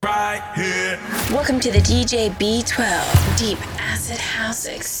right here. Welcome to the DJ B-12 Deep Acid House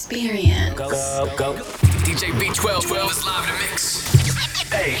Experience. Go. DJ B-12 is live in the mix.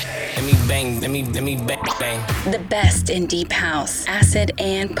 Hey, let me bang. The best in deep house, acid,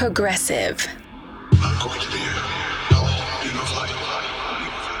 and progressive. I'm going to be a beam of light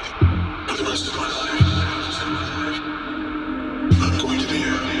for the rest of my life. I'm going to be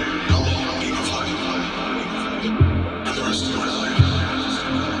a beam of light for the rest of my life.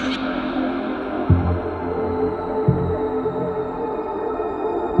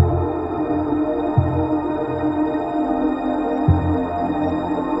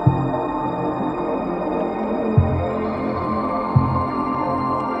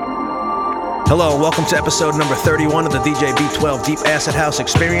 Hello, welcome to episode number 31 of the DJ B-12 Deep Acid House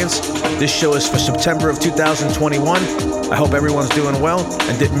Experience. This show is for September of 2021. I hope everyone's doing well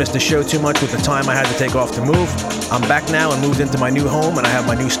and didn't miss the show too much with the time I had to take off to move. I'm back now and moved into my new home, and I have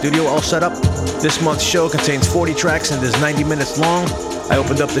my new studio all set up. This month's show contains 40 tracks and is 90 minutes long. I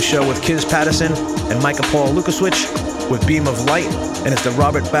opened up the show with Pattison and Micah Lukasewich with Beam of Light, and it's the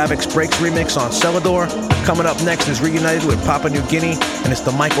Babiczstyle remix on Selador. Coming up next is Reunited with Papua New Guinea, and it's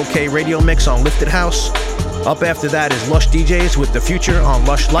the Michael Kaye radio mix on Lifted House. Up after that is Lush DJs with Phuture on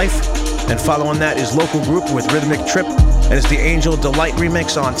Lush Life, and following that is Local Group with Rhythmic Trip, and it's the Angel Delight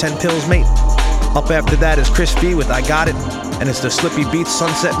remix on 10 Pills Mate. Up after that is ChrisVe with I Got It, and it's the Slippy Beats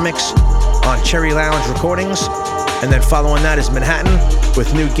Sunset mix on Cherry Lounge Recordings. And then following that is Manhattan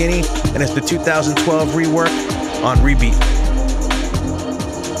with New Guinea, and it's the 2012 rework on Rebeat.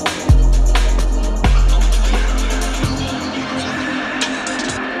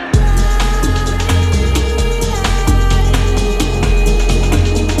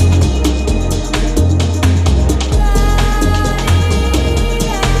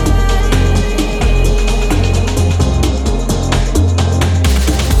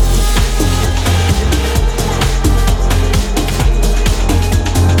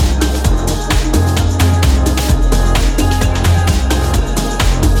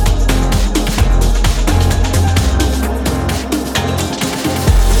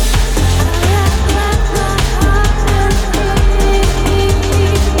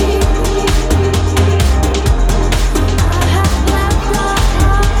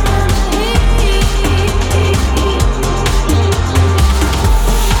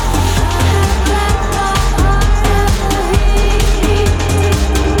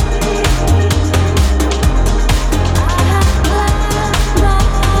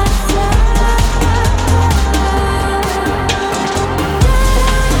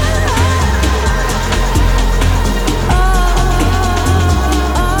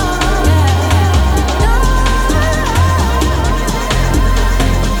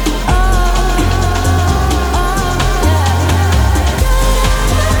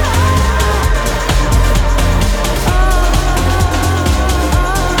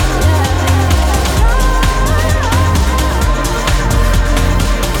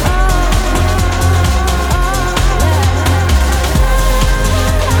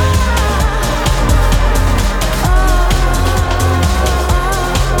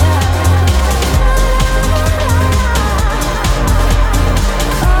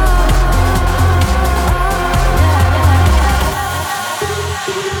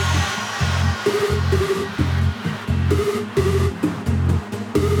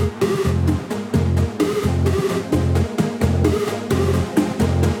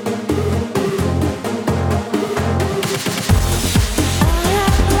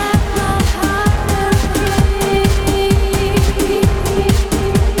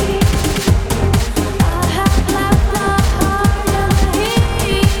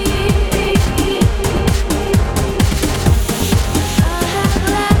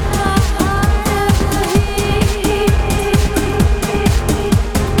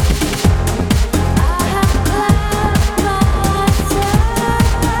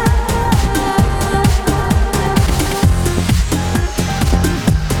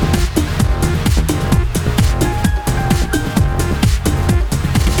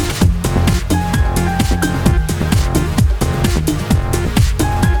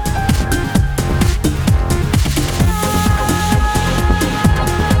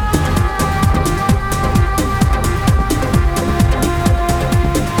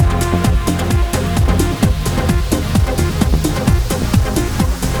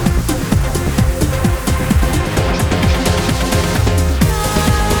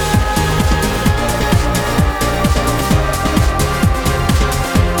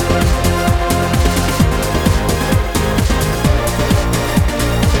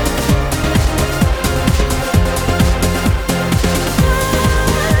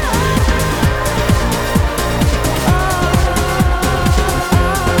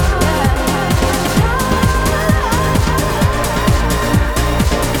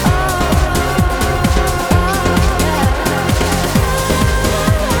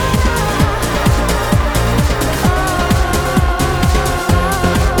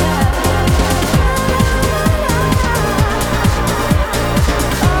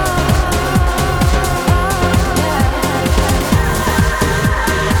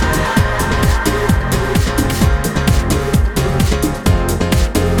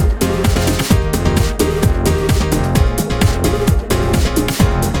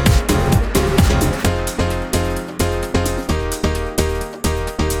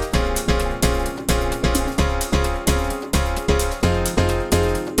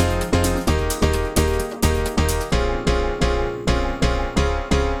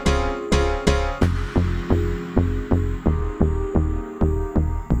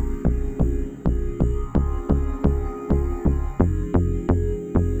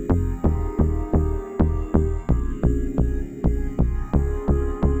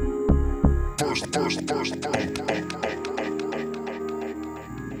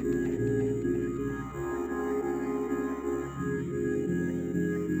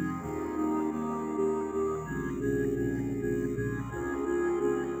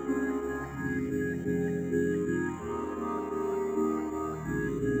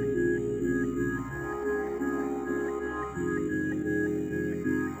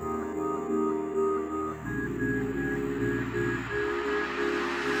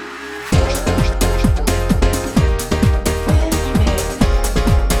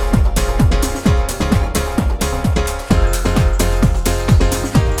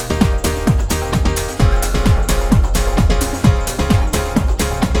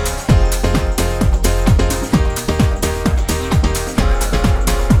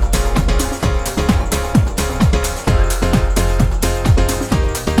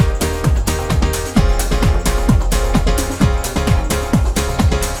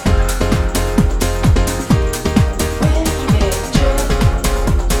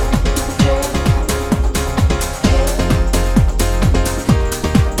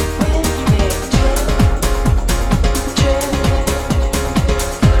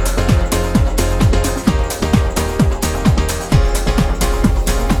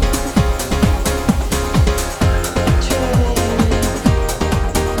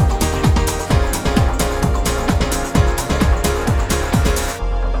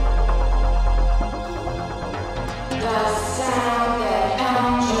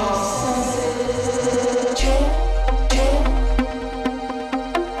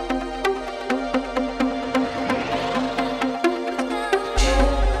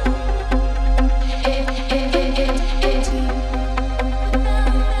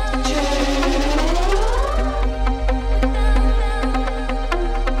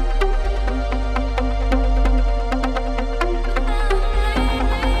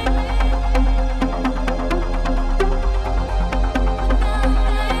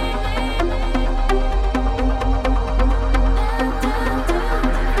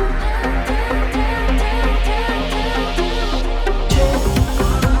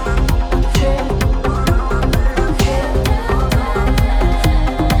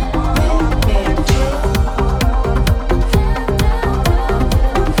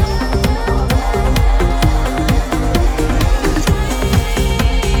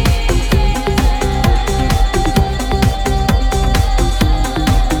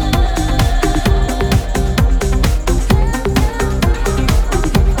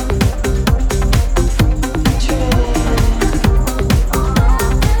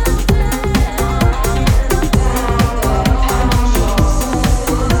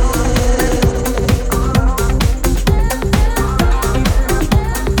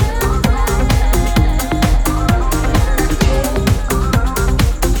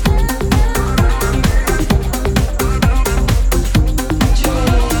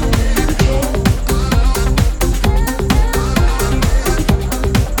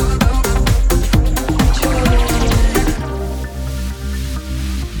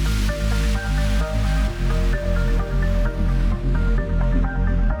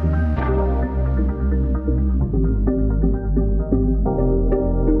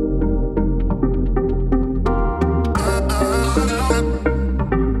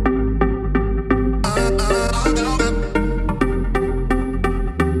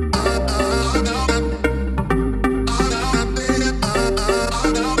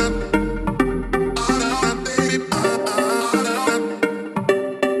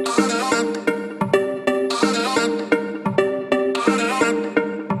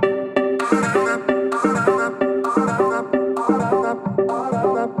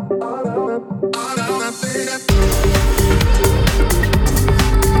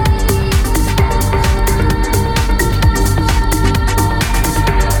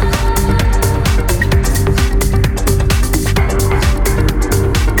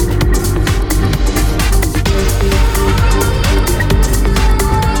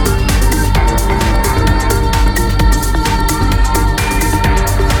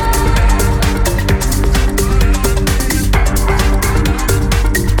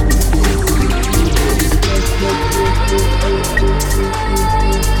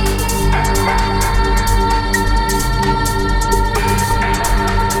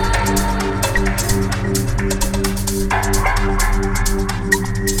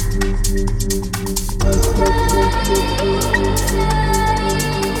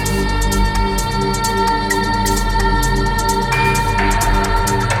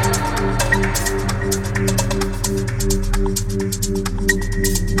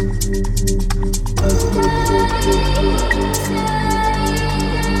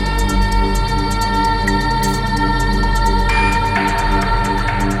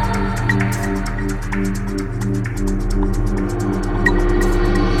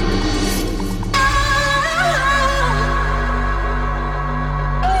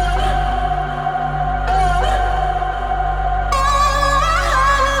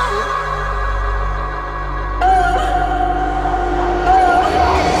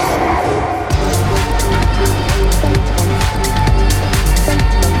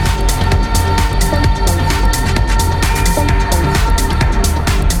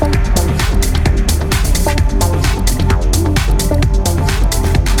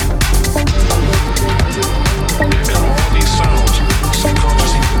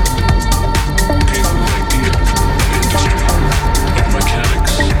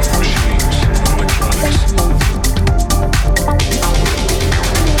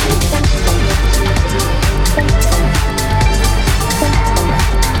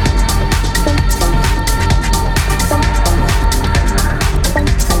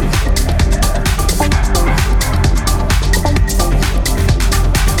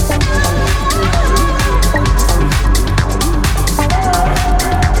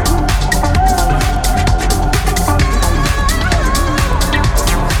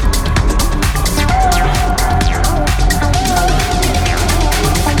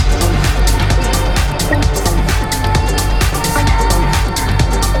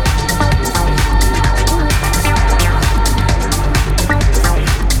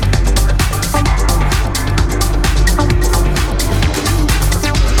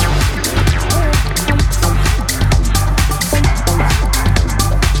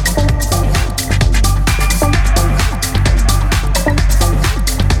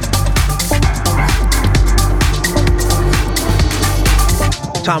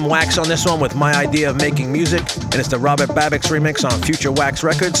 Tom Wax on this one with My Idea of Making Music, and it's the Robert Babicz remix on Phuture Wax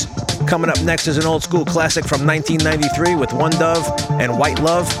Records. Coming up next is an old school classic from 1993 with One Dove and White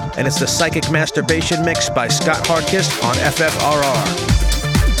Love, and it's the Psychic Masturbation mix by Scott Hardkist on FFRR.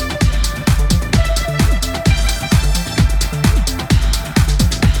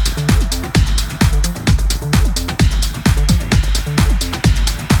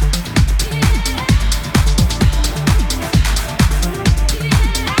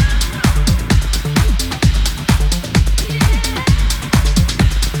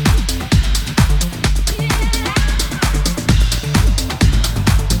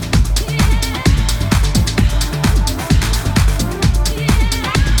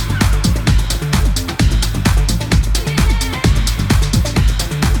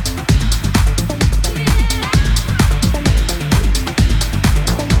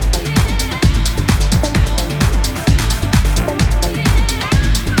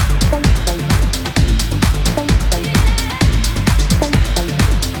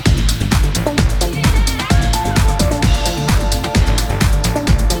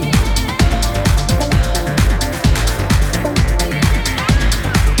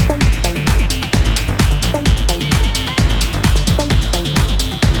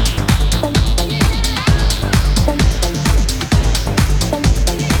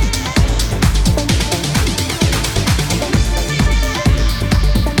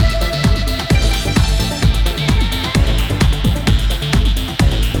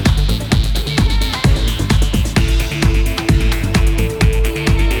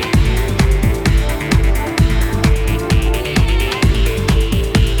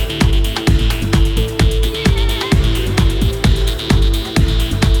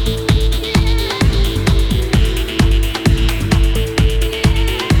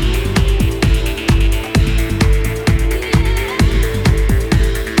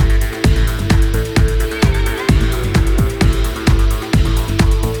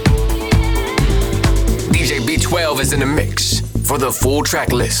 In the mix. For the full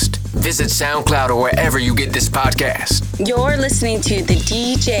track list, visit SoundCloud or wherever you get this podcast. You're listening to the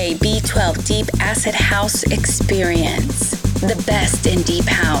DJ B-12 Deep Acid House Experience. The best in Deep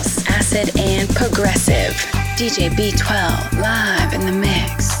House, Acid, and Progressive. DJ B-12 live in the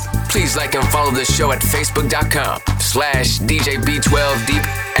mix. Please like and follow the show at facebook.com/DJ B-12 Deep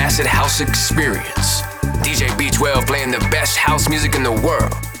Acid House Experience. DJ B-12 playing the best house music in the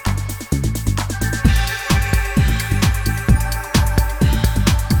world.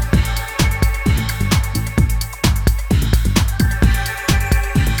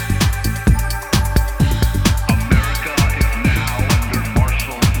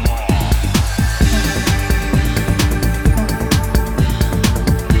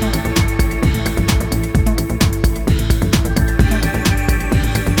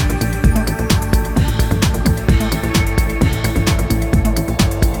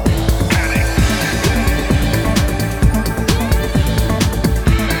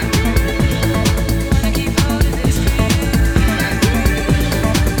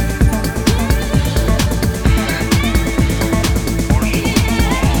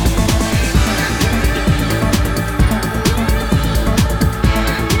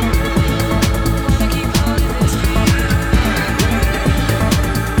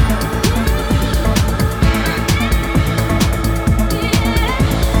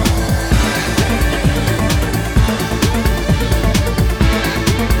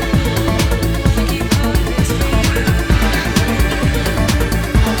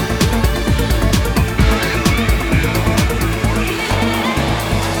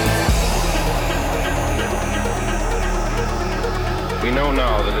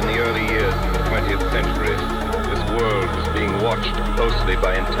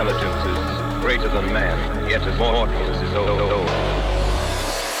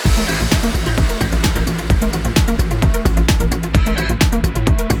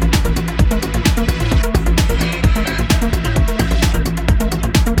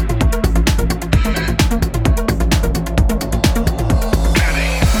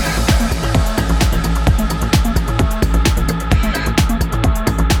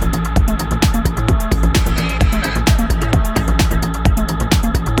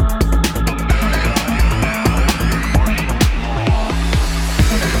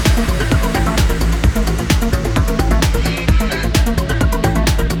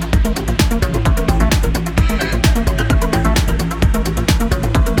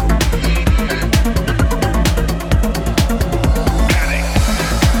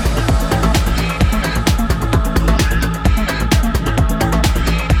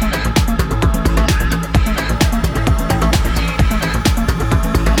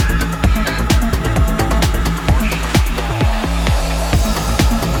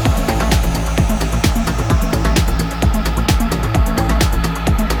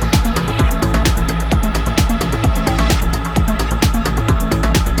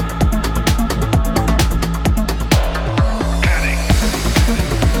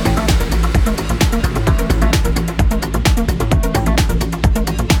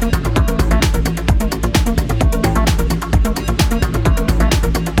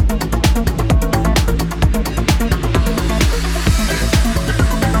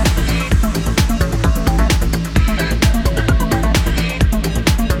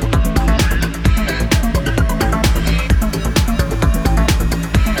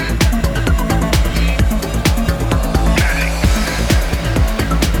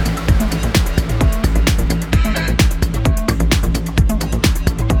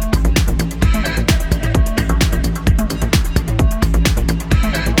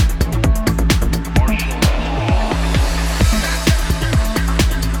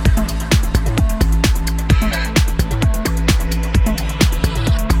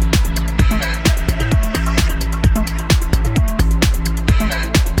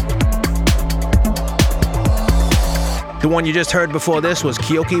 one you just heard before this was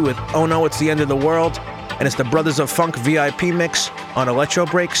Keoki with Oh No, It's the End of the World, and it's the Brothers of Funk VIP mix on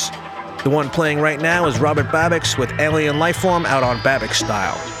ElectroBreakz. The one playing right now is Robert Babicz with Alien Lifeform out on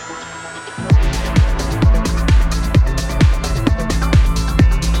Babiczstyle.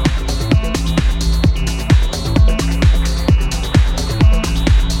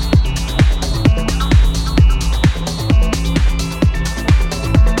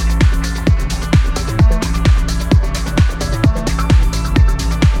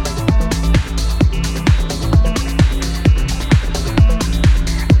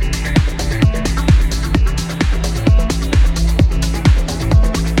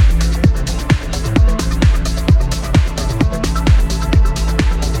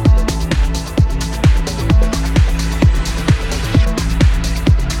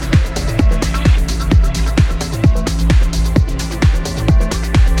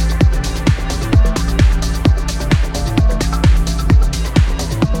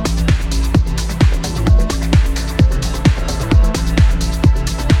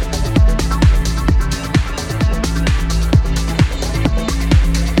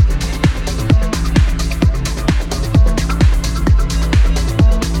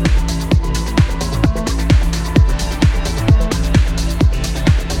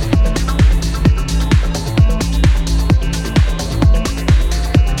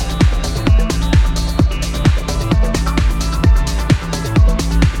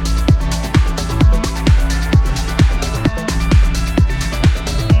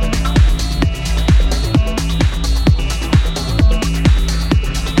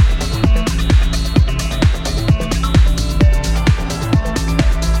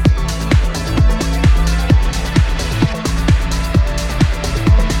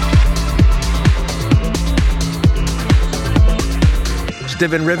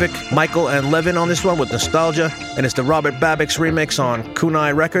 Stiven, Rivic, Michael, and Levan on this one with Nostalgia, and it's the Robert Babicz remix on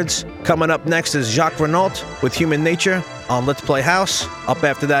Kunai Records. Coming up next is Jacques Renault with Human Nature on Let's Play House. Up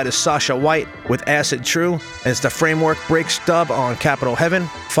after that is Sasha White with Acid True, and it's the Framework Breaks dub on Capital Heaven.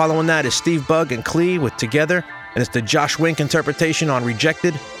 Following that is Steve Bug and Kaye with Together, and it's the Josh Wink interpretation on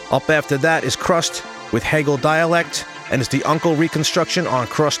Rejected. Up after that is Crust with Hegel Dialect, and it's the Uncle Reconstruction on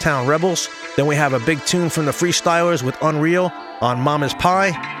Crosstown Rebels. Then we have a big tune from the Freestylers with Unreal on Mama's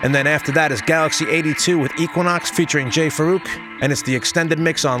Pie, and then after that is Galaxy 82 with Equinox featuring Jay Farouk, and it's the extended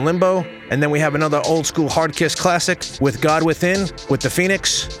mix on Limbo. And then we have another old school Hard Kiss classic with God Within with the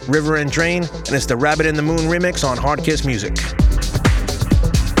Phoenix, River and Drain, and it's the Rabbit in the Moon remix on Hard Kiss Music.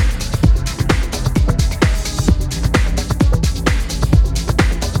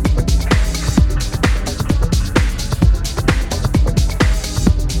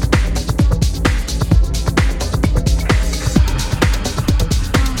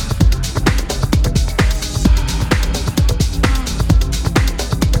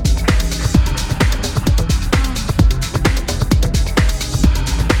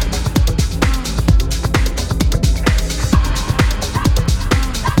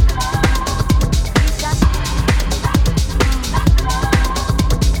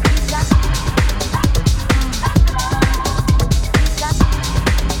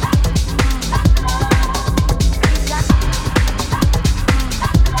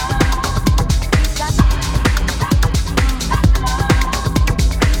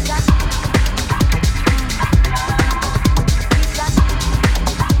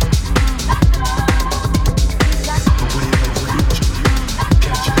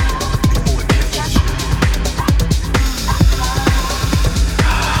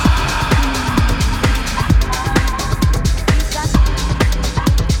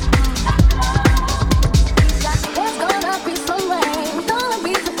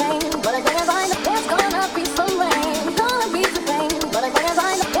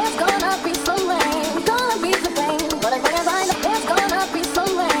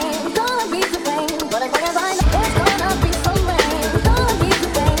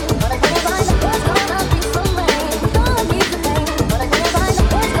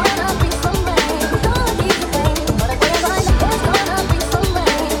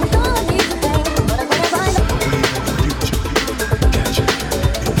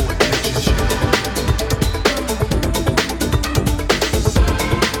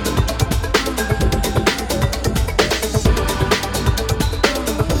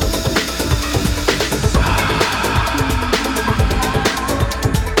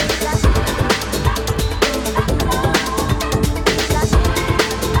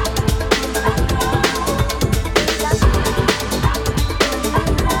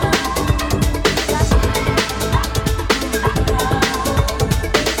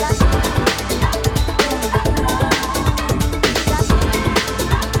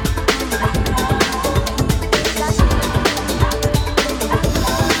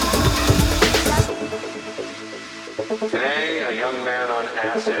 young man on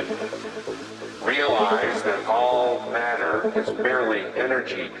acid, realize that all matter is merely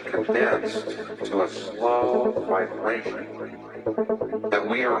energy condensed to a slow vibration. That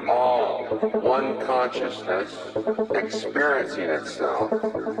we are all one consciousness experiencing itself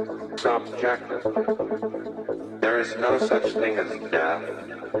subjectively. There is no such thing as death.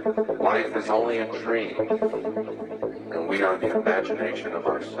 Life is only a dream, and we are the imagination of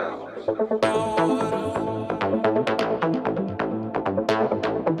ourselves.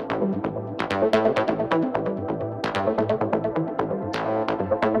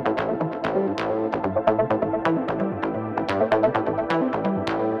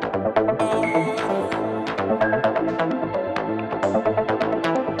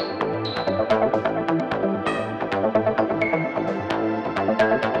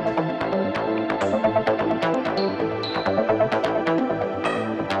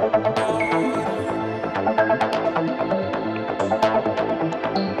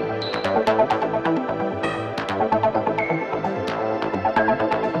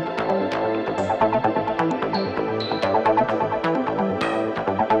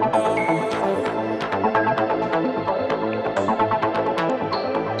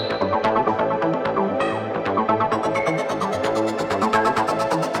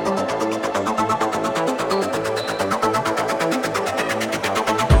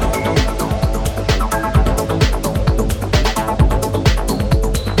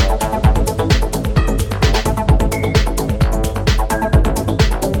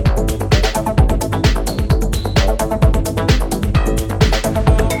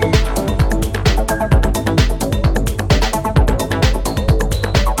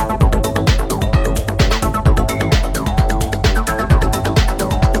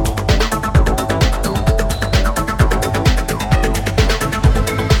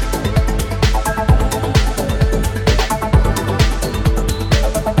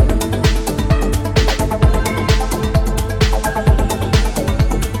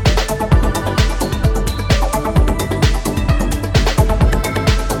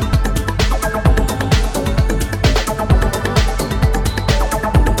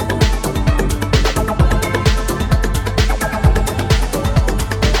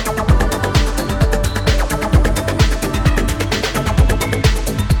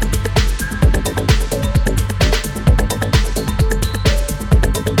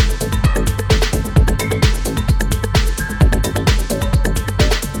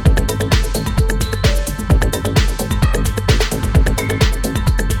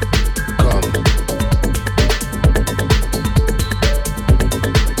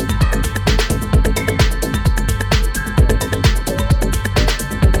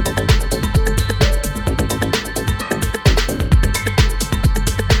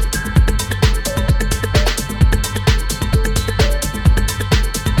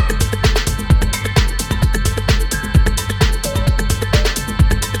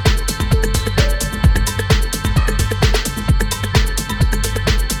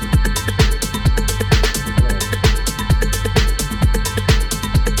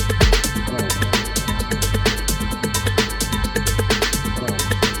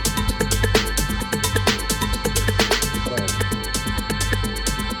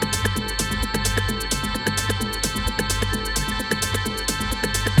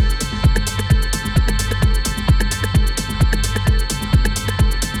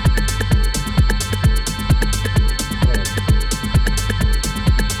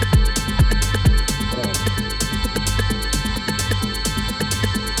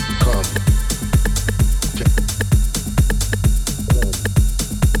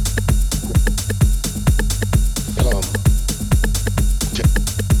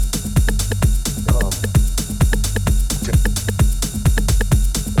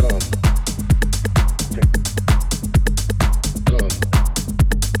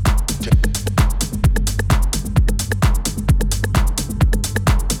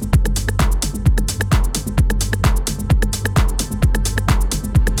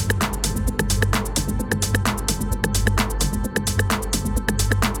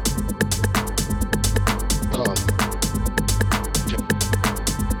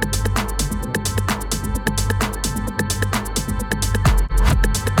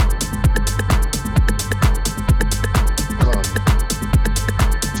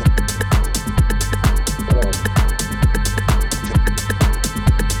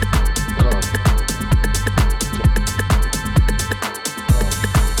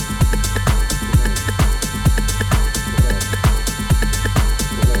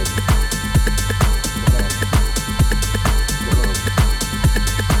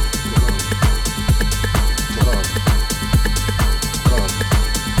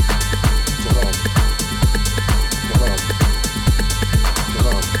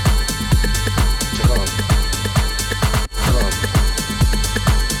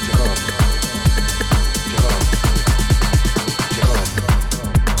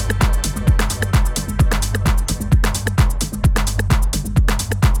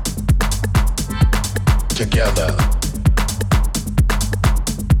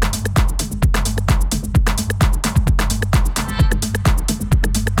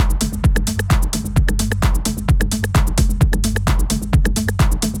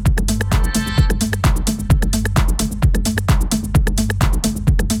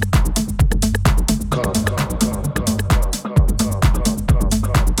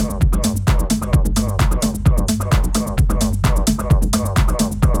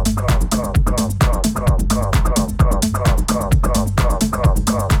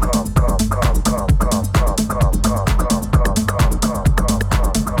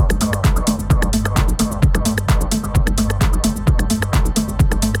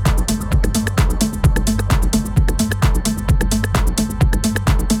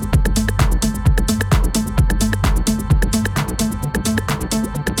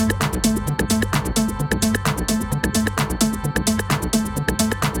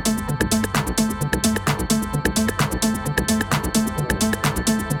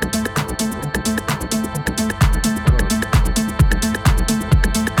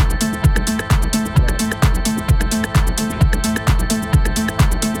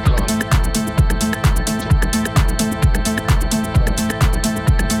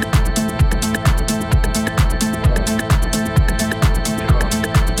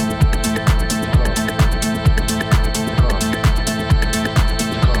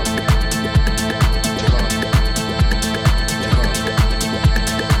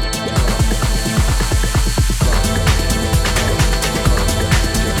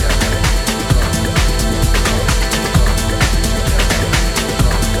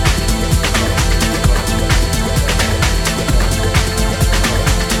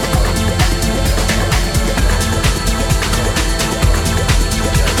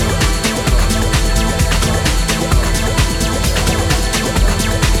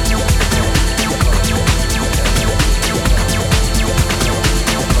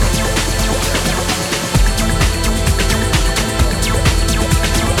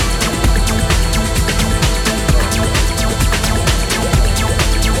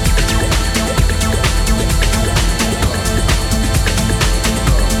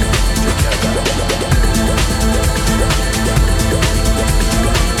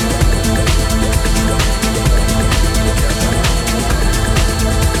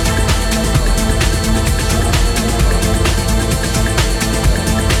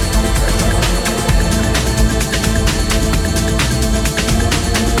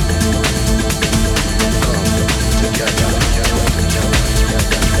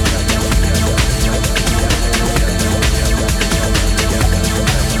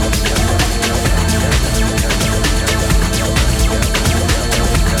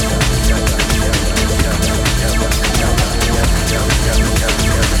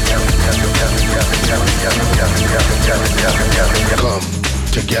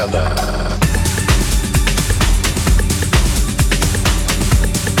 together.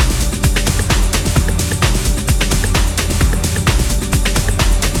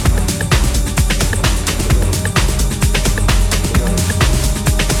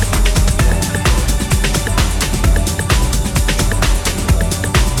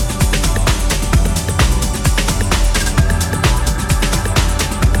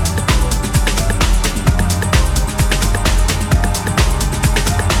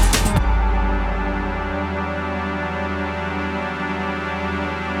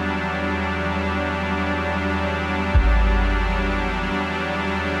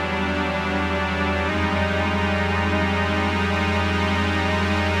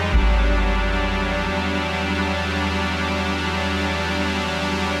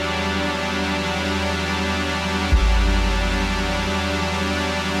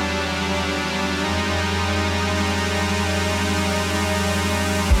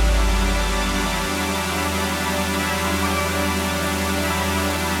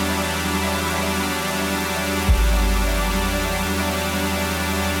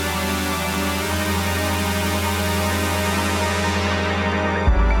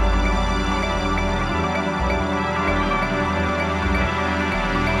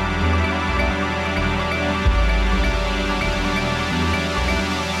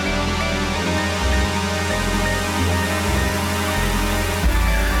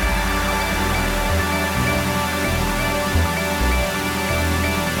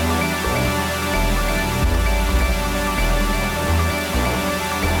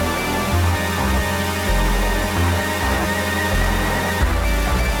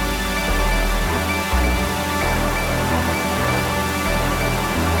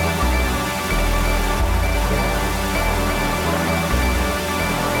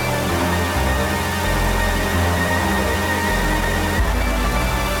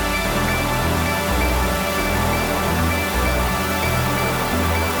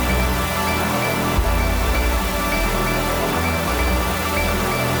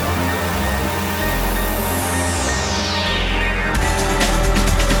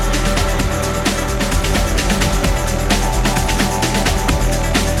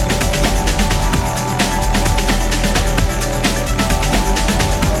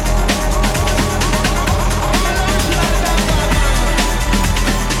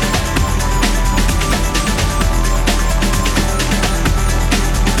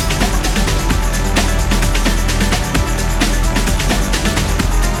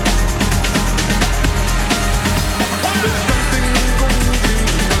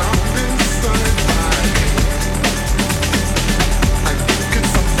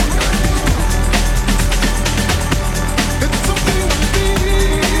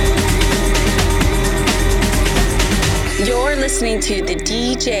 listening to the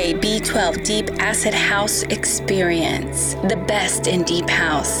DJ B-12 Deep Acid House Experience. The best in Deep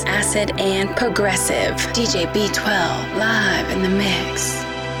House, Acid, and Progressive. DJ B-12 live in the mix.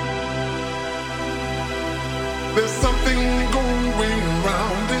 There's something going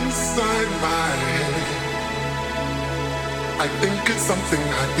around inside my head. I think it's something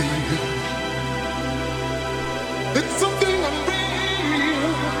I feel. It's something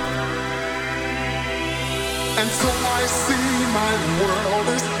unreal. And so I see my world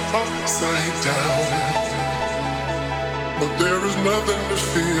is upside down. But there is nothing to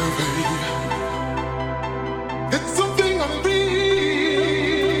fear, baby. It's something unreal.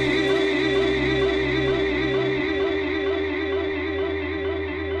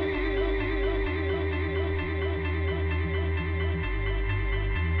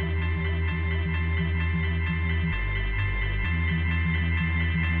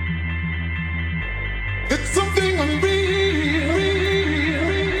 It's something unreal.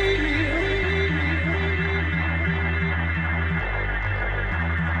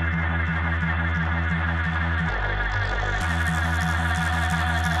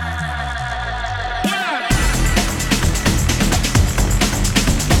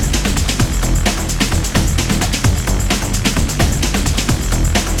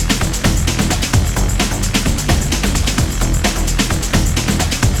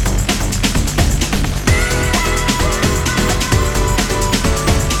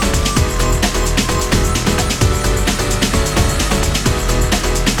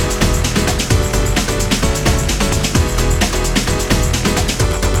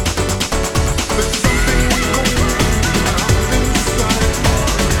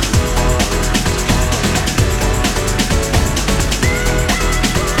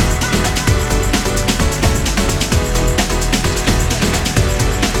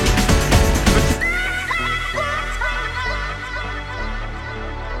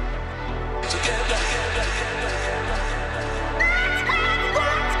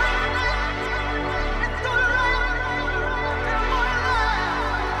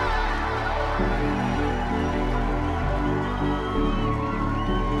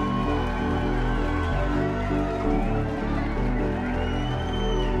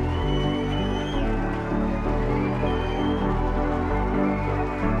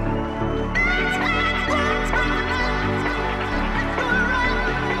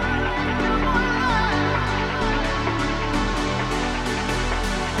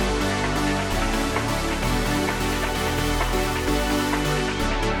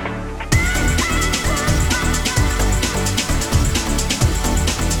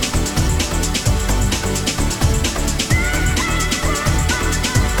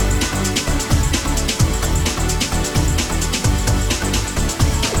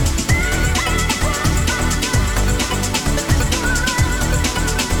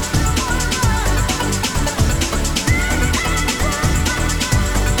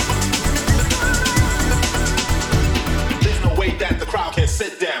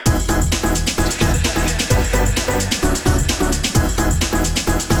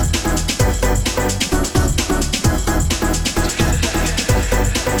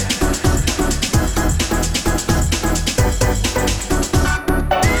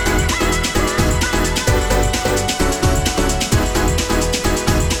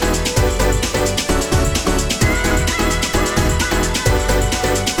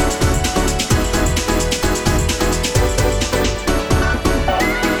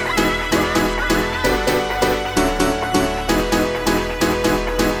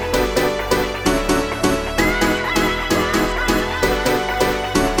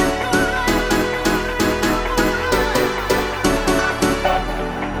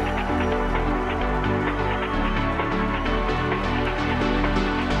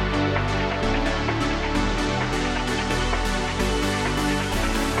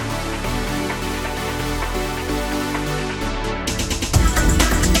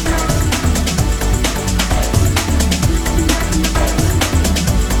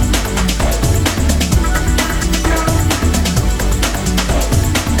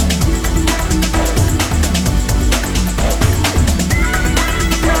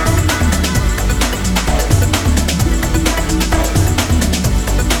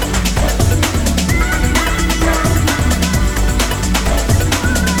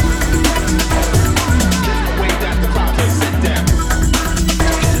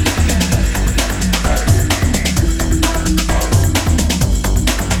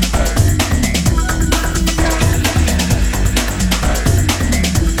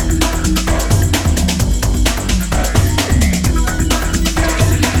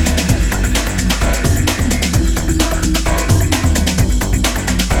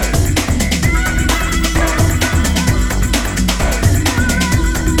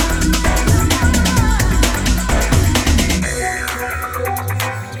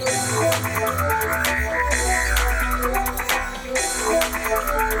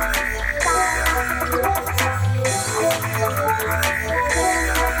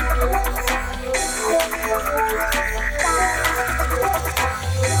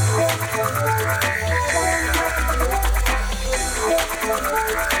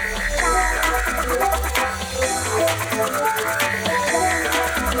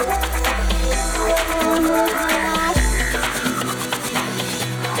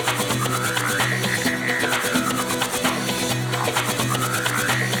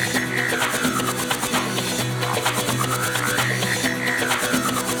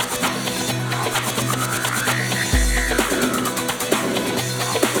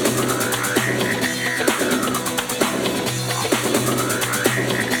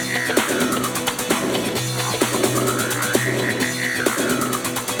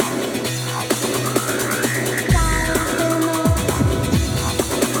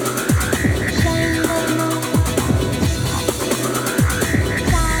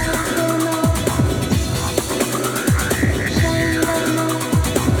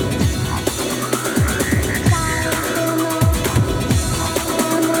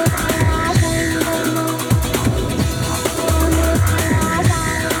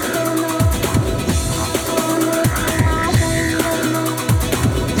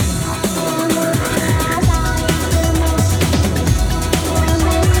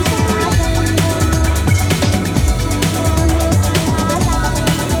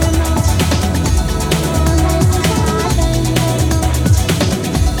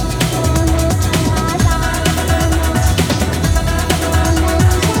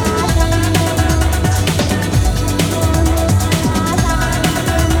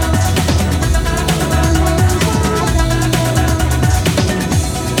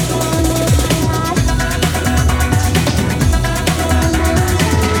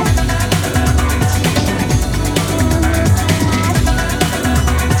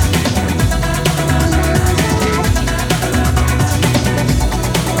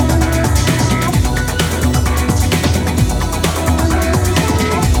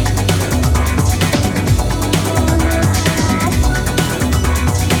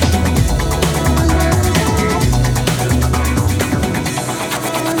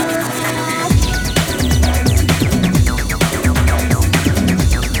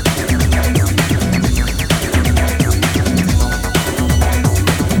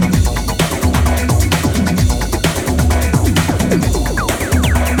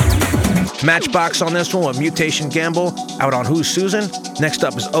 Matchbox on this one with Mutation Gamble out on Who's Susan. Next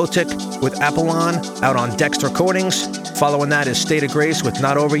up is Otik with Apollon out on Dex Recordings. Following that is State of Grace with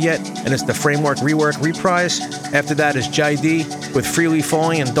Not Over Yet, and it's the Framework Rework Reprise. After that is Jai D with Freely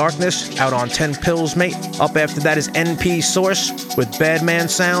Falling in Darkness out on 10 Pills Mate. Up after that is NP Source with Bad Man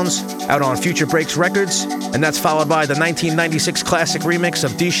Sounds out on ElectroBreakz Records. And that's followed by the 1996 classic remix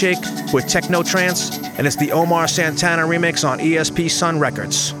of D-Shake with Techno Trance, and it's the Omar Santana remix on ESP Sun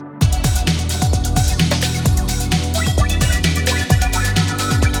Records.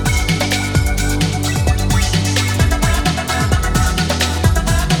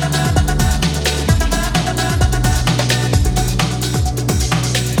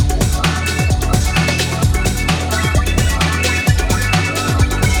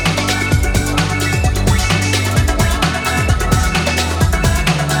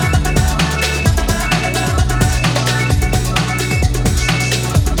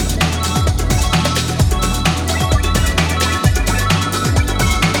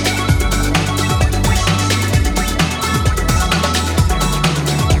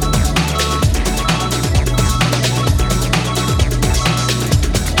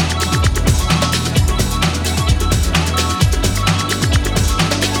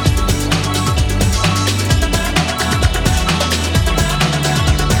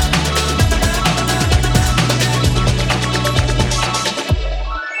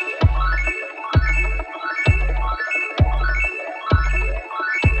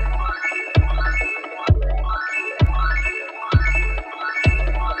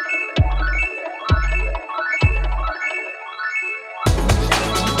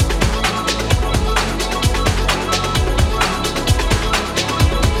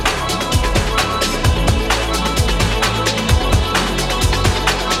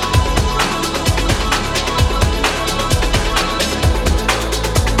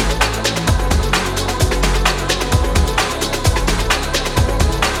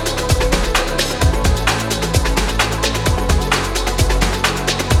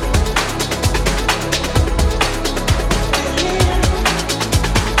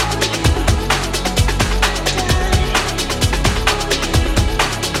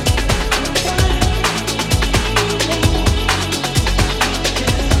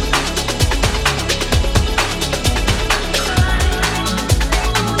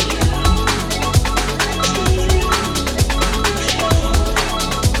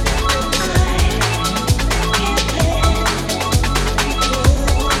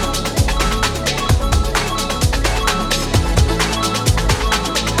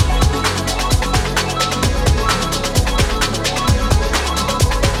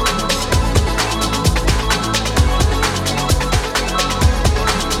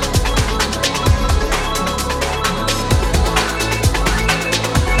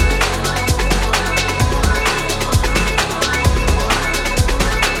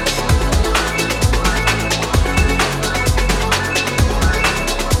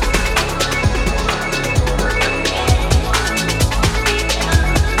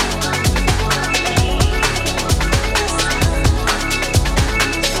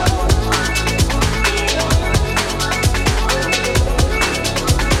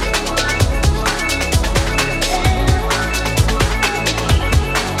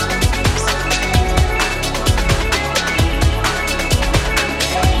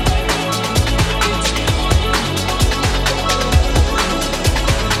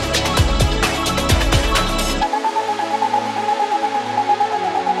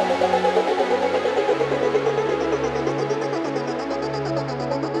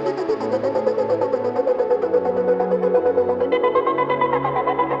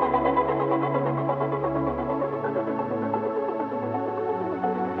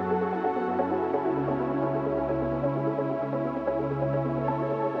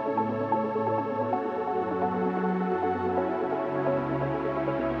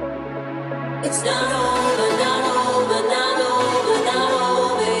 It's not over, not over, not over, not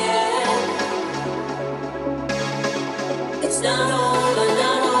over yet. It's not over,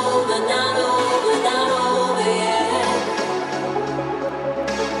 not over, not over, not over yet.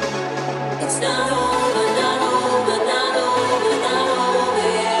 It's not over, not over, not over, not over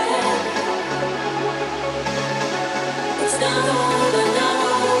yet. It's not over, not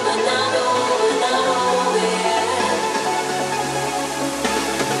over, not over, not over yet.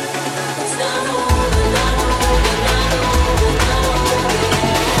 It's not over, not over, not over, not over yet. It's not over, not over, not over, not over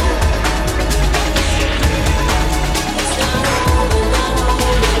yet. It's not over, not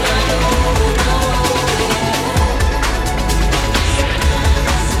over, not over, not over yet.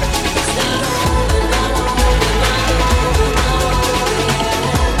 It's not over, not over, not over, not over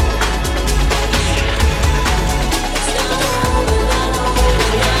yet. It's not over, not over,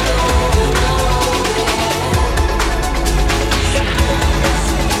 not over, not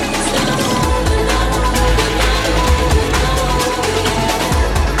over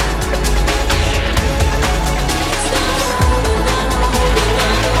yet. It's not over, not over,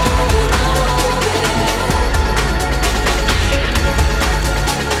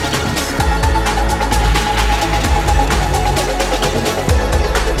 not over, not over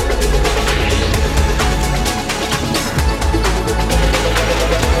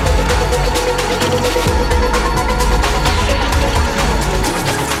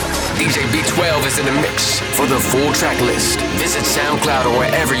DJ B-12 is in the mix. For the full track list, visit SoundCloud or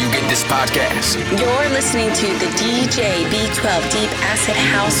wherever you get this podcast. You're listening to the DJ B-12 Deep Acid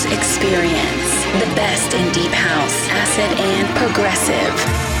House Experience. The best in deep house, acid, and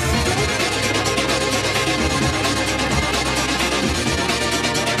progressive.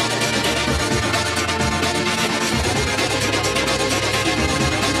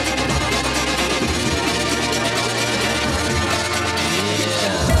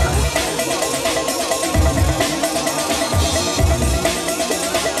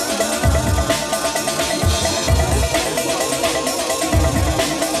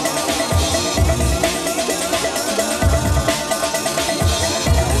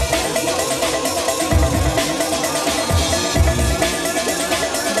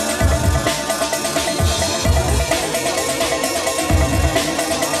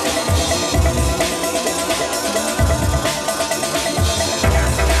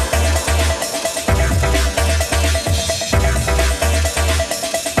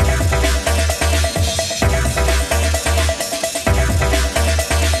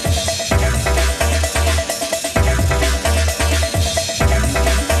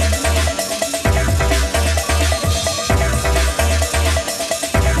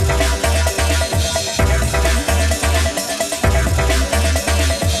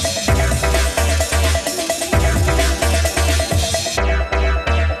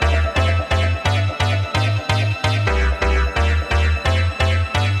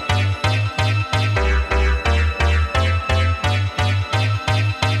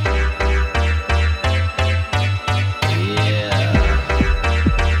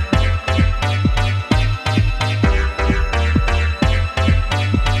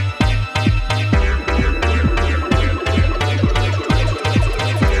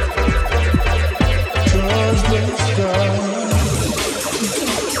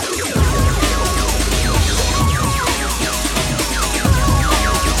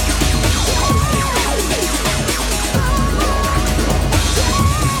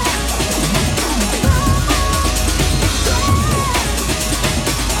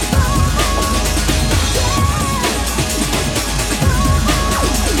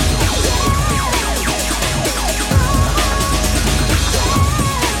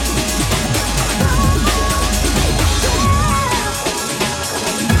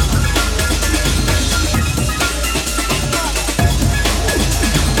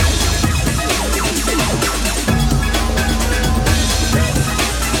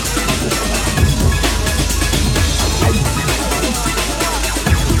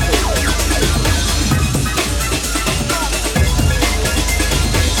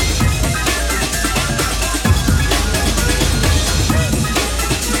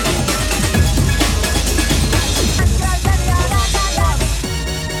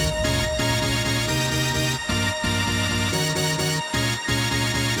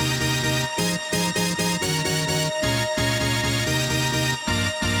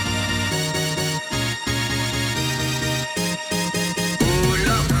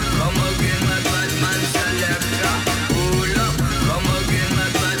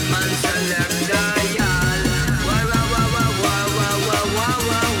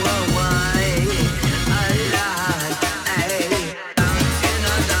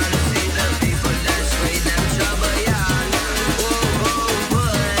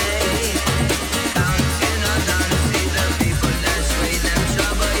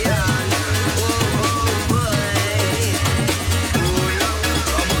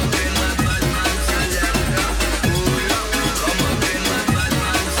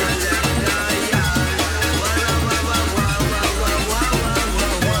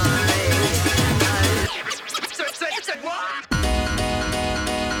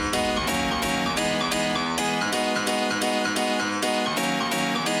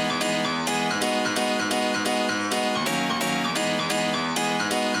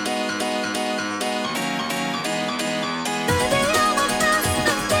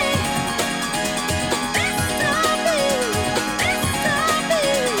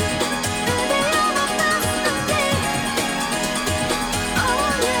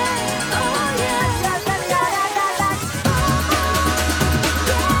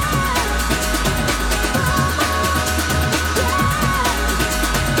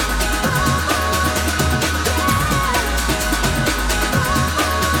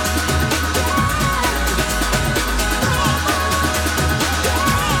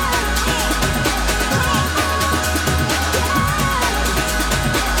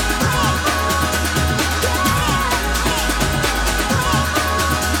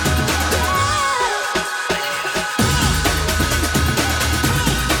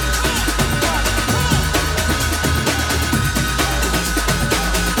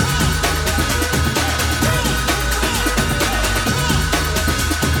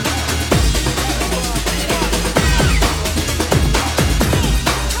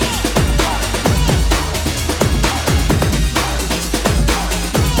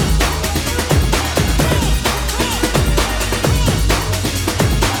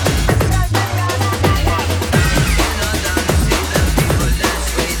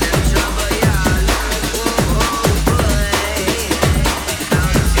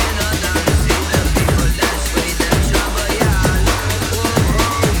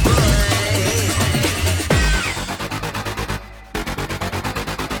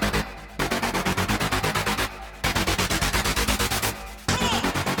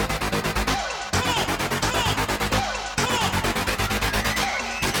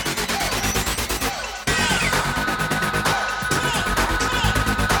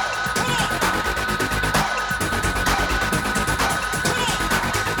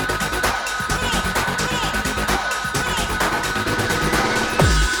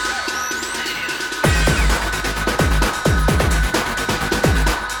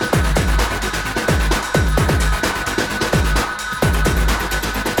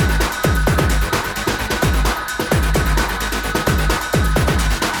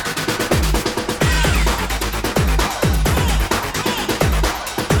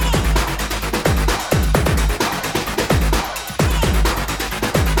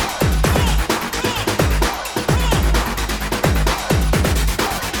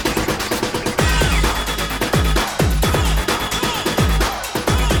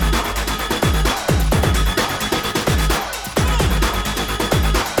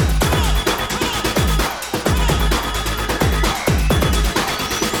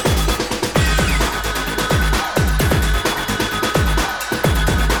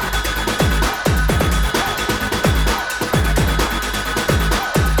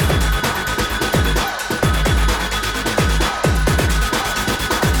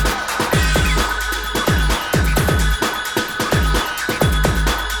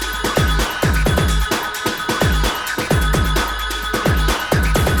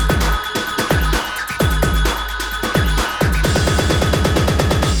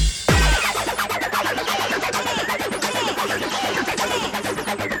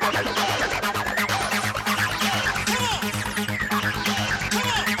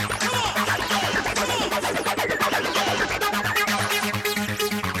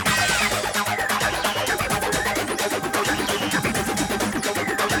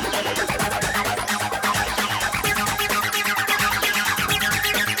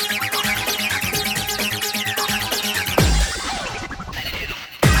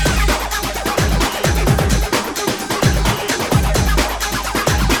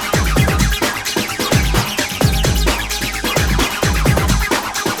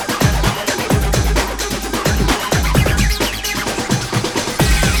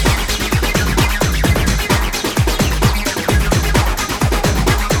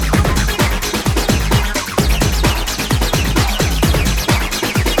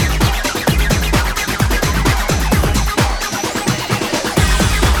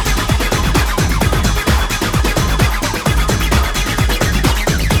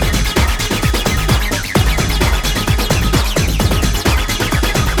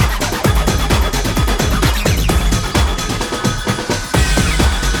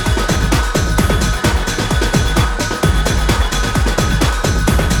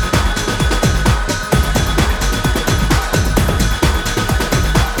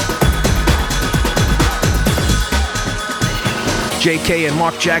 JK and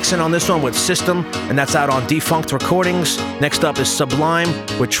Mark Jackson on this one with System, and that's out on De-Funkt Recordings. Next up is Sublime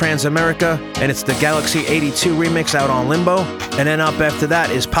with Transamerica, and it's the Galaxy 82 remix out on Limbo. And then up after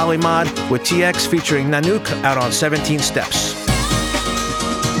that is Polymod with TX featuring Nanook out on 17 Steps.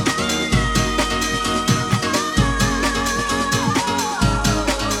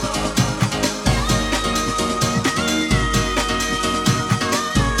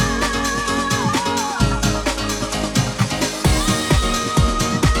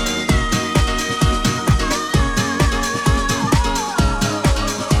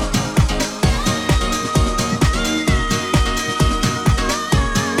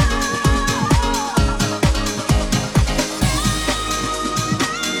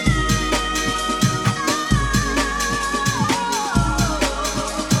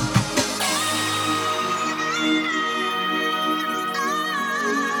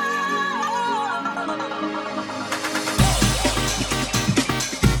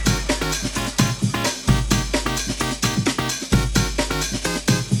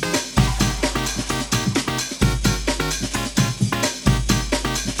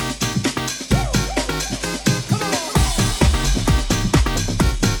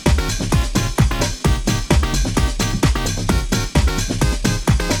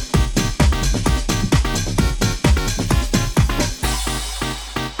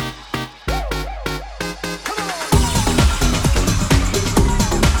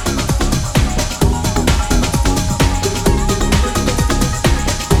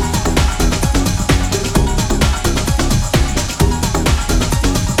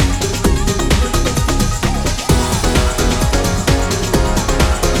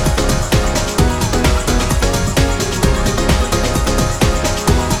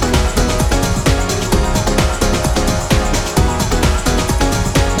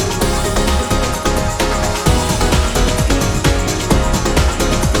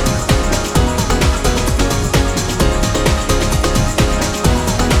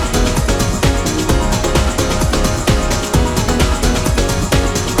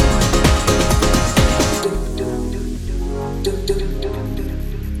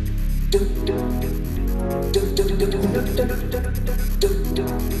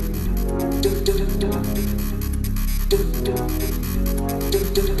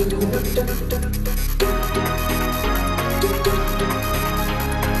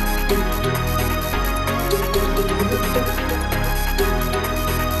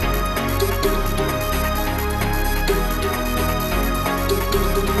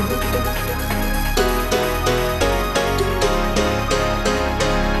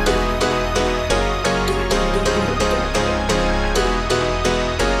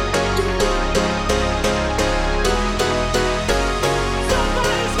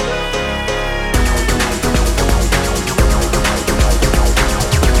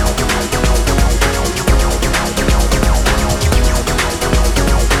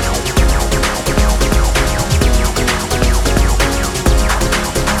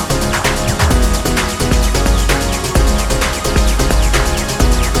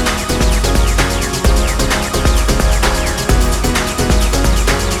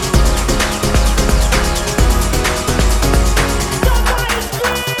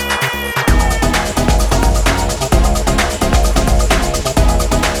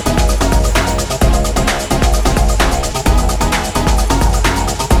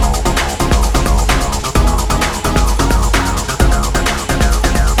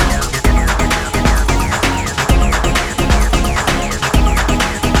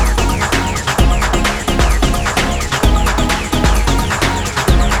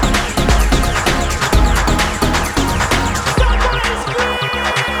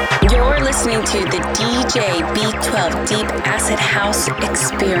 listening to the DJ B-12 Deep Acid House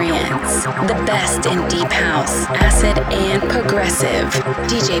Experience. The best in Deep House, Acid, and Progressive.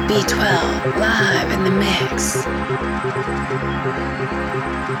 DJ B-12 live in the mix.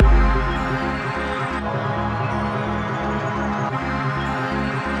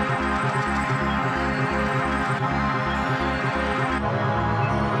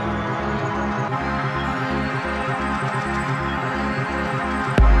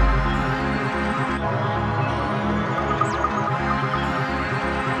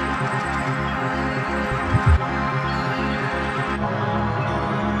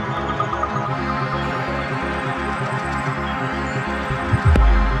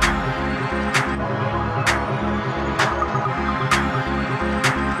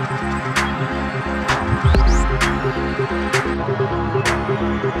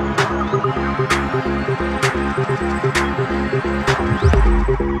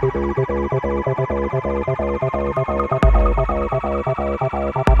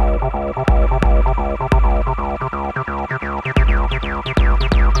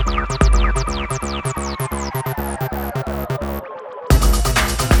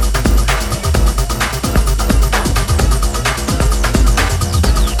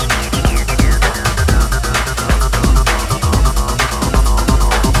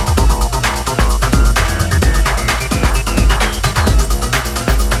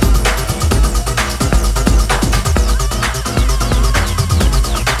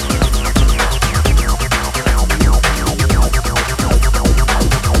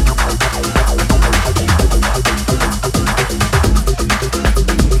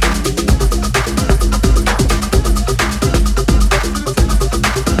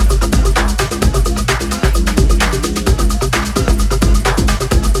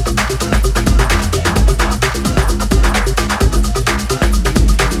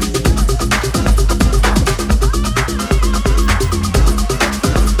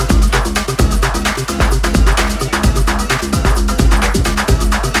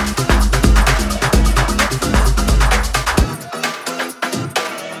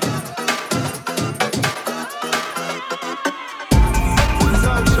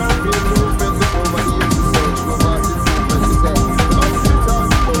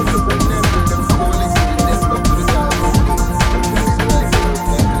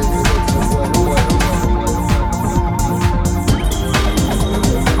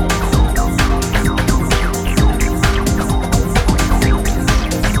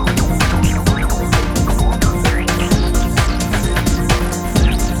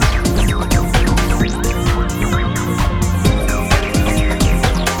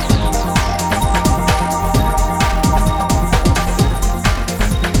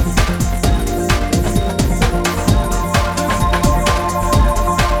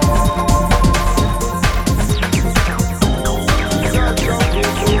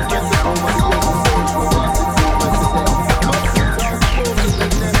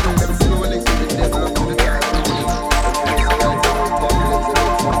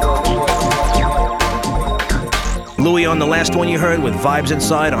 on the last one you heard with Vibes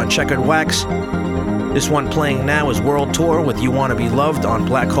Inside on Checkered Wax. This one playing now is World Tour with You Wanna Be Loved on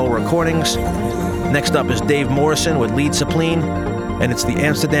Black Hole Recordings. Next up is Dave Morrison with Lead Suppline, and it's the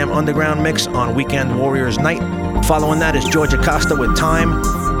Amsterdam Underground mix on Weekend Warriors Night. Following that is Georgia Costa with Time,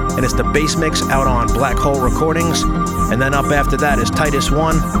 and it's the bass mix out on Black Hole Recordings. And then up after that is Titus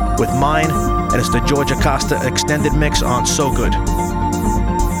One with Mine, and it's the Georgia Costa extended mix on So Good.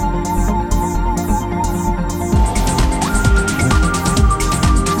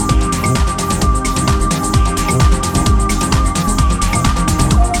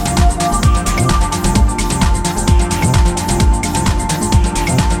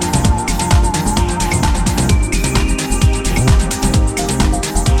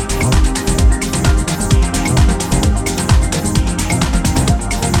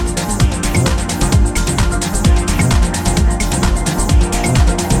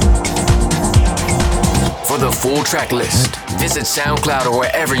 Full track list. Visit SoundCloud or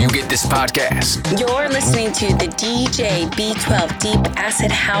wherever you get this podcast. You're listening to the DJ B12 Deep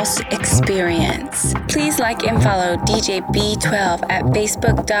Acid House Experience. Please like and follow DJ B12 at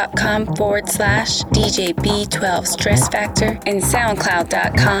facebook.com/DJ B12 Stress Factor and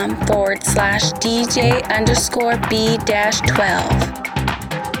soundcloud.com/DJ_B-12.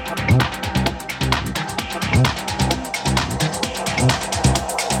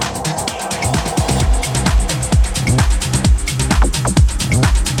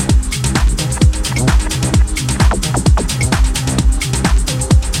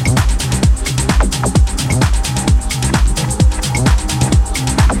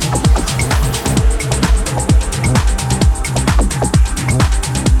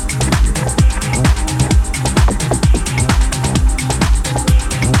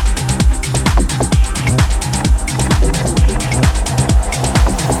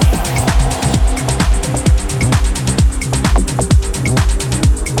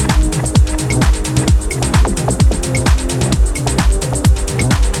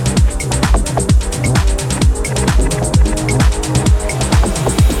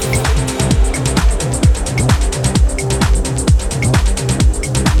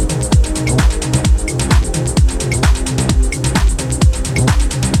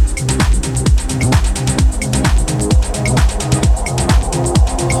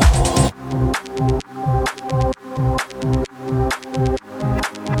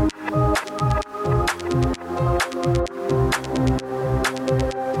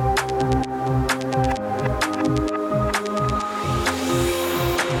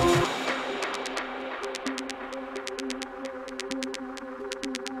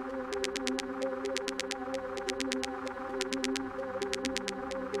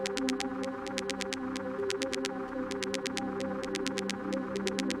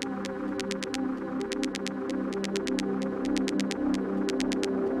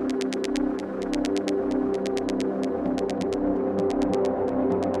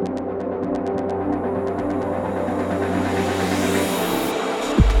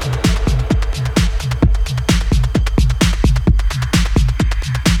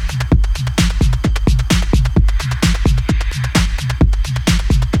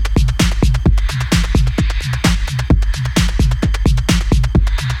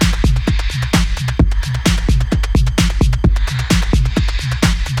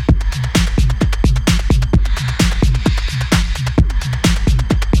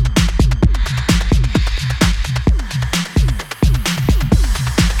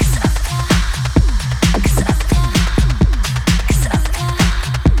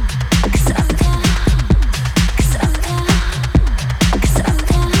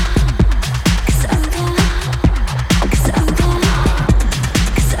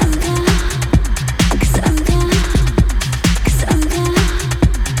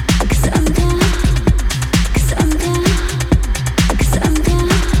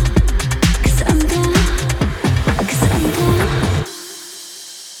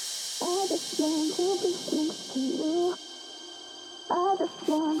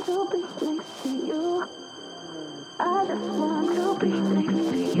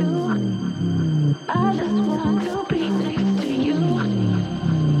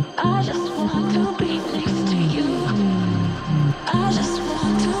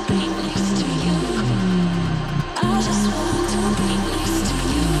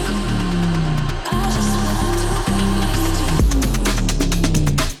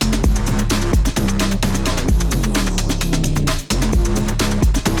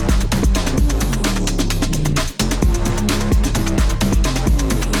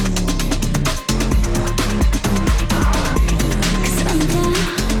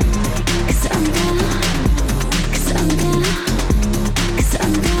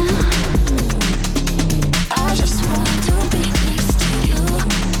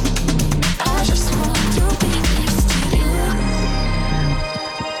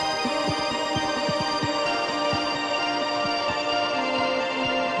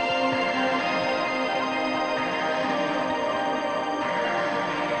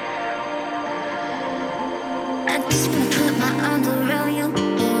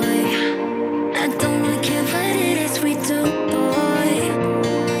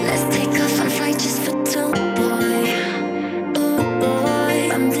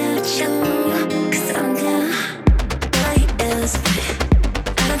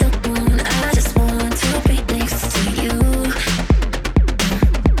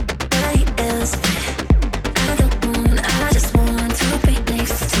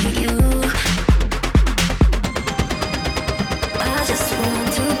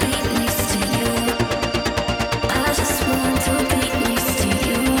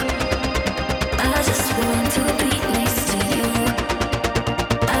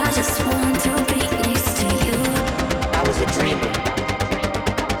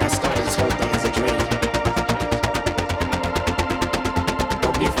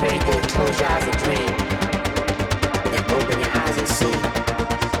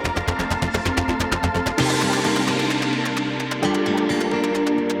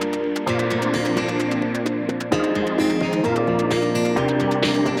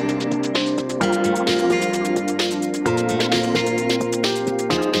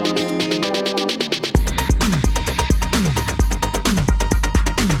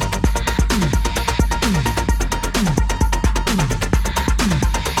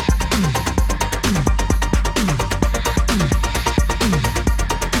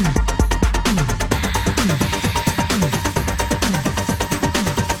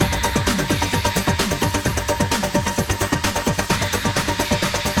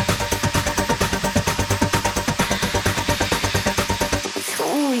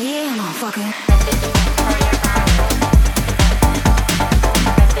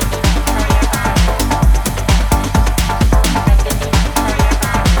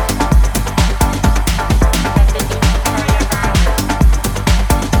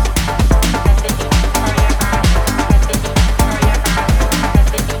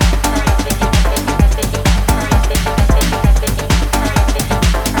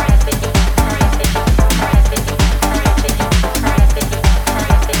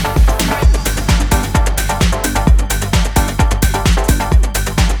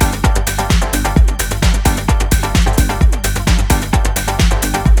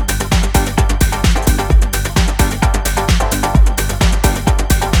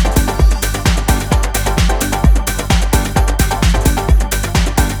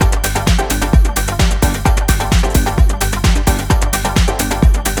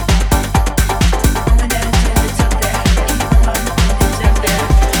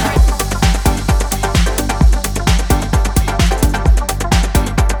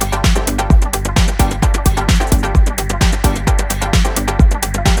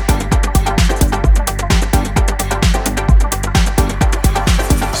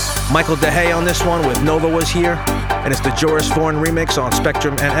 Michael DeHay on this one with Nova Was Here, and it's the Joris Foreign remix on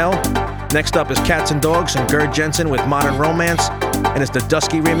Spectrum NL. Next up is Cats and Dogs and Gerd Jensen with Modern Romance, and it's the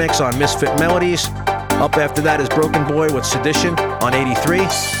Dusky remix on Misfit Melodies. Up after that is Broken Boy with Sedition on 83.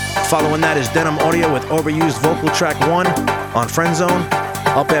 Following that is Denim Audio with Overused Vocal Track 1 on Friend Zone.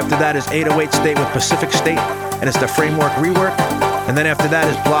 Up after that is 808 State with Pacific State, and it's the Framework rework. And then after that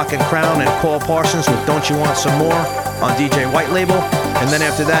is Block and Crown and Paul Parsons with Don't You Want Some More on DJ White Label. And then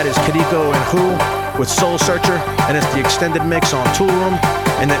after that is Kadiko and Who with Soul Searcher, and it's the extended mix on Tool Room.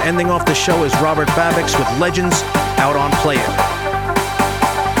 And then ending off the show is Robert Babicz with Legends out on Play It.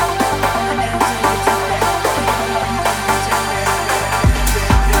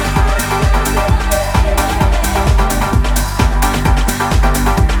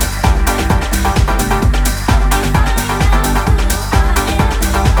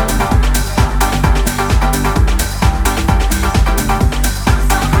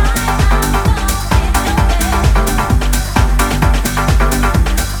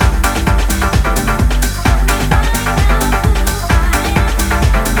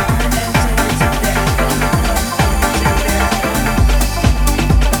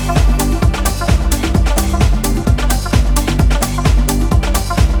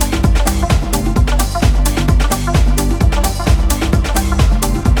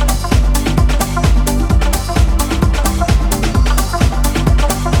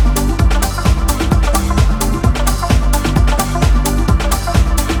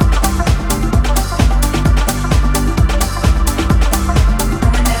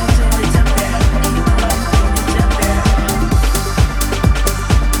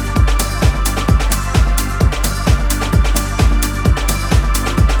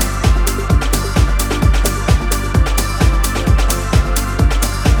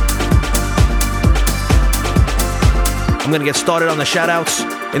 I'm gonna get started on the shout-outs.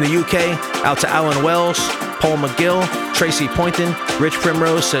 In the UK, out to Alan Wells, Paul McGill, Tracy Poynton, Rich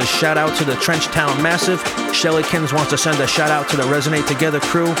Primrose says shout out to the Trenchtown Massive. Shellykins wants to send a shout out to the Resonate Together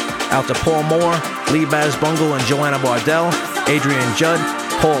crew. Out to Paul Moore, Lee Baz Bungle and Joanna Bardell, Adrian Judd,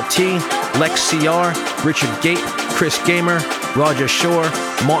 Paul T, Lex CR, Richard Gate, Chris Gamer, Roger Shore,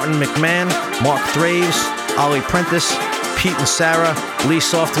 Martin McMahon, Mark Thraves, Ollie Prentice, Pete and Sarah, Lee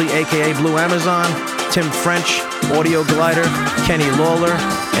Softly aka Blue Amazon, Tim French, Audio Glider, Kenny Lawler,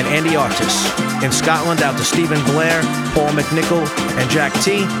 and Andy Artis. In Scotland, out to Stephen Blair, Paul McNichol, and Jack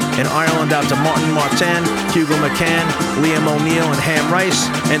T. In Ireland, out to Martin Martin, Hugo McCann, Liam O'Neill, and Ham Rice.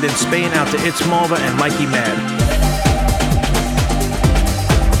 And in Spain, out to It's Malva and Mikey Mad.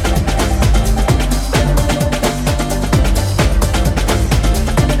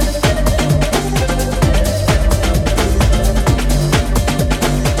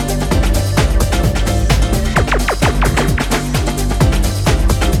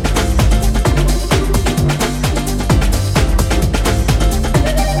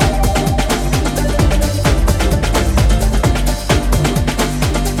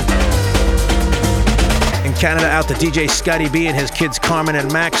 Canada, out to DJ Scotty B and his kids Carmen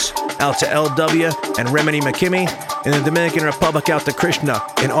and Max. Out to LW and Remedy McKimmy. In the Dominican Republic, out to Krishna.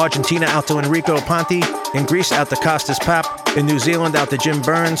 In Argentina, out to Enrico Ponti. In Greece, out to Costas Pap. In New Zealand, out to Jim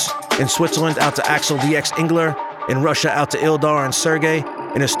Burns. In Switzerland, out to Axel DX Ingler. In Russia, out to Ildar and Sergey.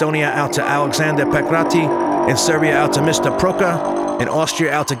 In Estonia, out to Alexander Pekrati. In Serbia, out to Mr. Proka. In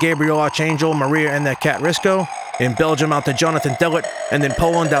Austria, out to Gabriel Archangel, Maria and their cat Risco. In Belgium, out to Jonathan Dellett. And in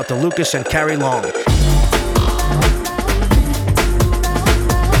Poland, out to Lucas and Carrie Long.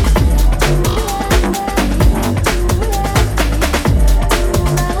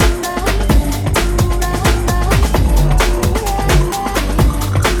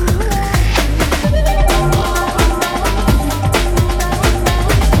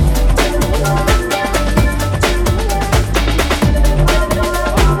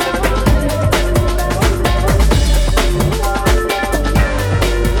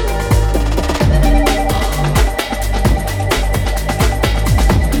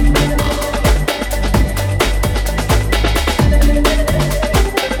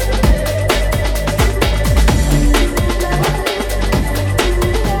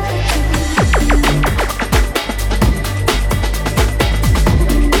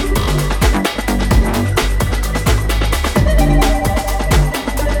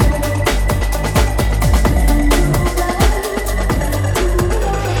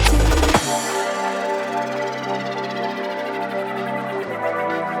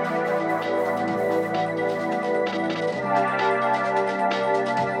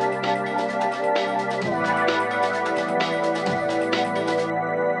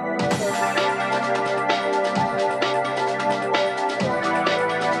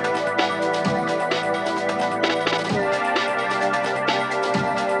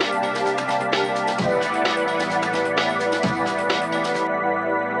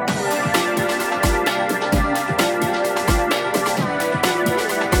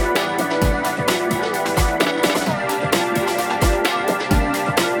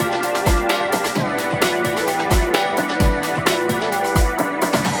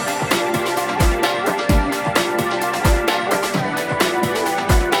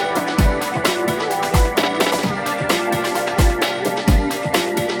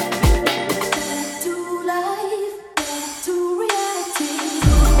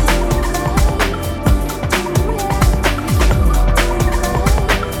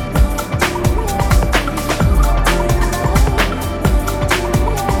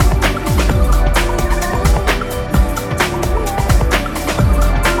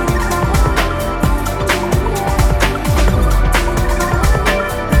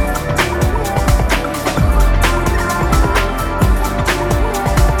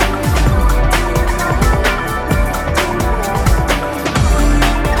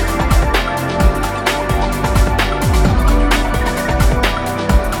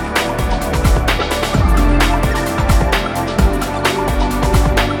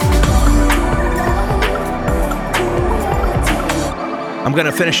 I'm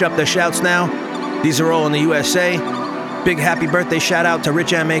gonna finish up the shouts now. These are all in the USA. Big happy birthday shout out to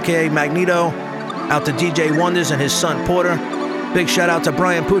Rich M, aka Magneto. Out to DJ Wonders and his son Porter. Big shout out to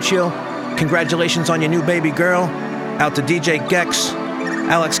Brian Puccio. Congratulations on your new baby girl. Out to DJ Gex,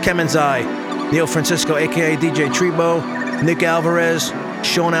 Alex Kemenzai, Neil Francisco, aka DJ Trebo, Nick Alvarez,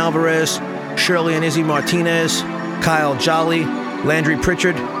 Sean Alvarez, Shirley and Izzy Martinez, Kyle Jolly, Landry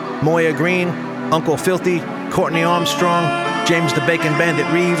Pritchard, Moya Green, Uncle Filthy, Courtney Armstrong, James the Bacon Bandit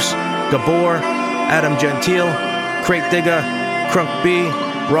Reeves, Gabor, Adam Gentile, Crate Digger, Crunk B,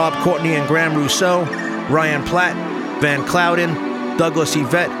 Rob Courtney and Graham Rousseau, Ryan Platt, Van Clouden, Douglas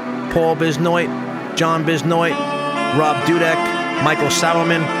Yvette, Paul Bisnoit, John Bisnoit, Rob Dudek, Michael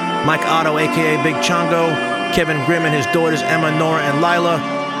Sauerman, Mike Otto aka Big Chongo, Kevin Grimm and his daughters Emma, Nora, and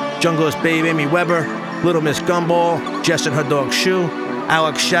Lila, Jungle's babe Amy Weber, Little Miss Gumball, Jess and her dog Shu,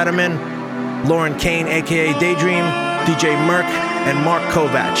 Alex Shatterman, Lauren Kane aka Daydream, DJ Merck, and Mark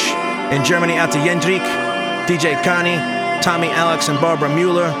Kovac. In Germany out to Jendrik, DJ Connie, Tommy Alex and Barbara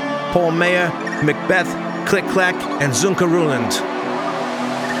Mueller, Paul Mayer, Macbeth, Click Clack, and Zunka Ruland.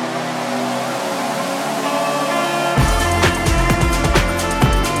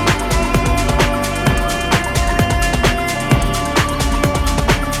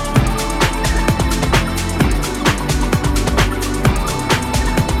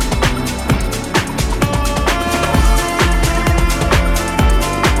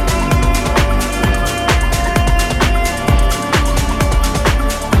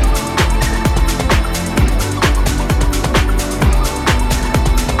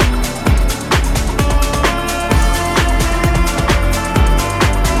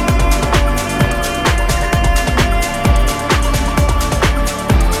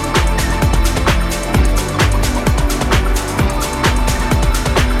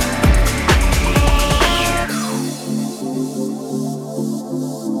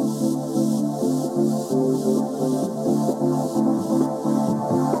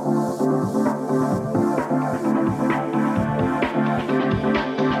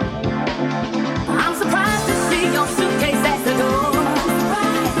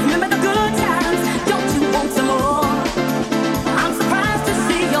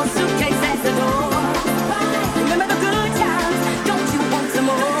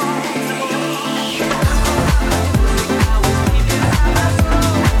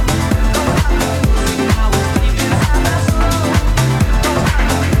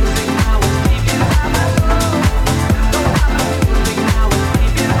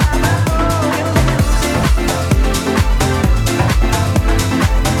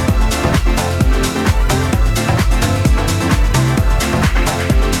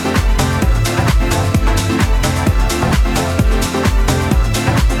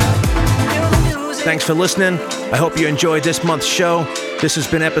 Thanks for listening. I hope you enjoyed this month's show. This has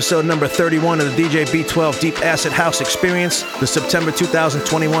been episode number 31 of the DJ B-12 Deep Acid House Experience, the September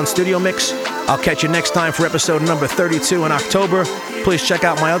 2021 studio mix. I'll catch you next time for episode number 32 in October. Please check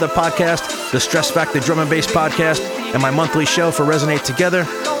out my other podcast, the Stress Factor Drum and Bass Podcast, and my monthly show for Resonate Together.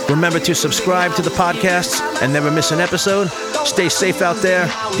 Remember to subscribe to the podcasts and never miss an episode. Stay safe out there.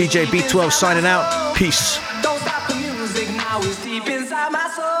 DJ B-12 signing out. Peace. Don't stop the music now, it's deep inside my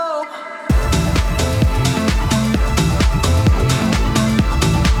soul.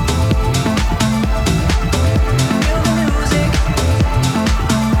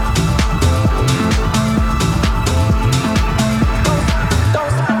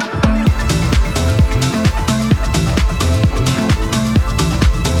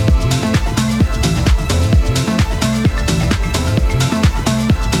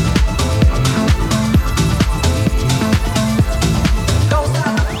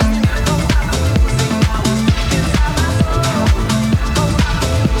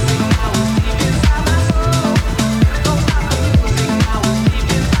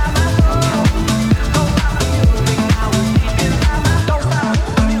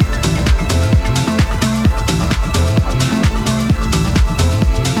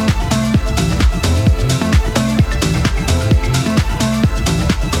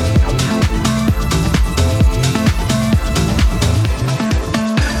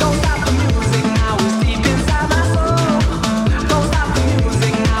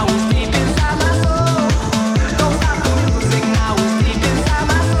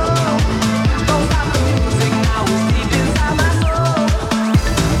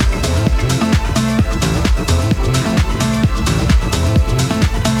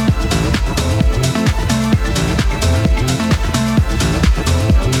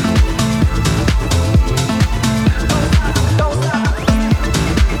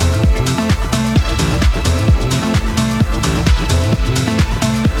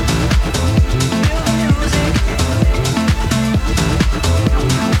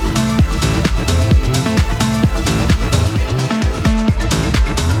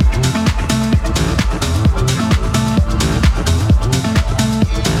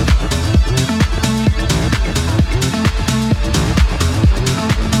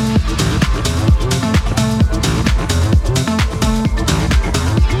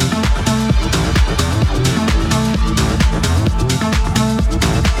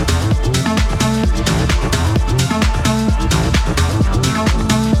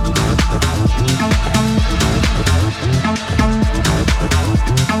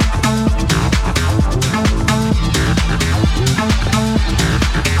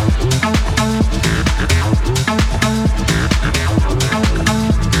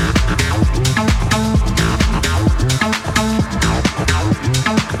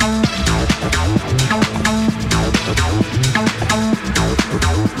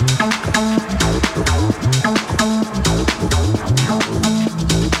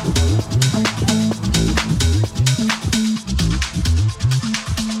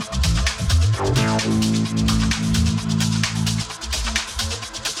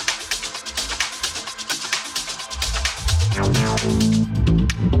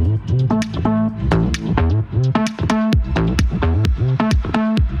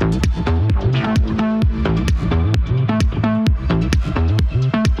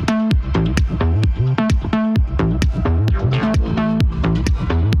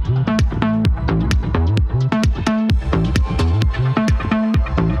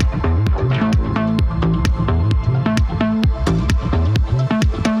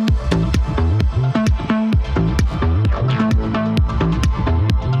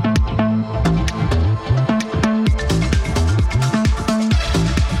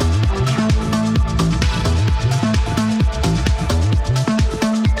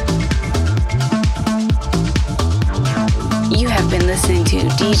 to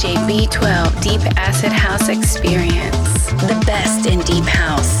DJ B-12 Deep Acid House Experience. The best in deep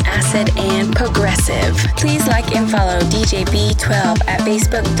house, acid, and progressive. Please like and follow DJ B-12 at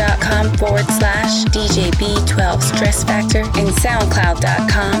facebook.com/DJ B-12 Stress Factor and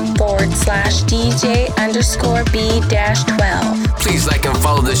soundcloud.com/DJ_B-12. Please like and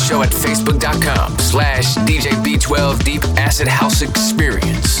follow the show at facebook.com/DJ B-12 Deep Acid House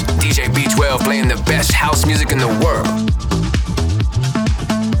Experience. DJ B-12 playing the best house music in the world.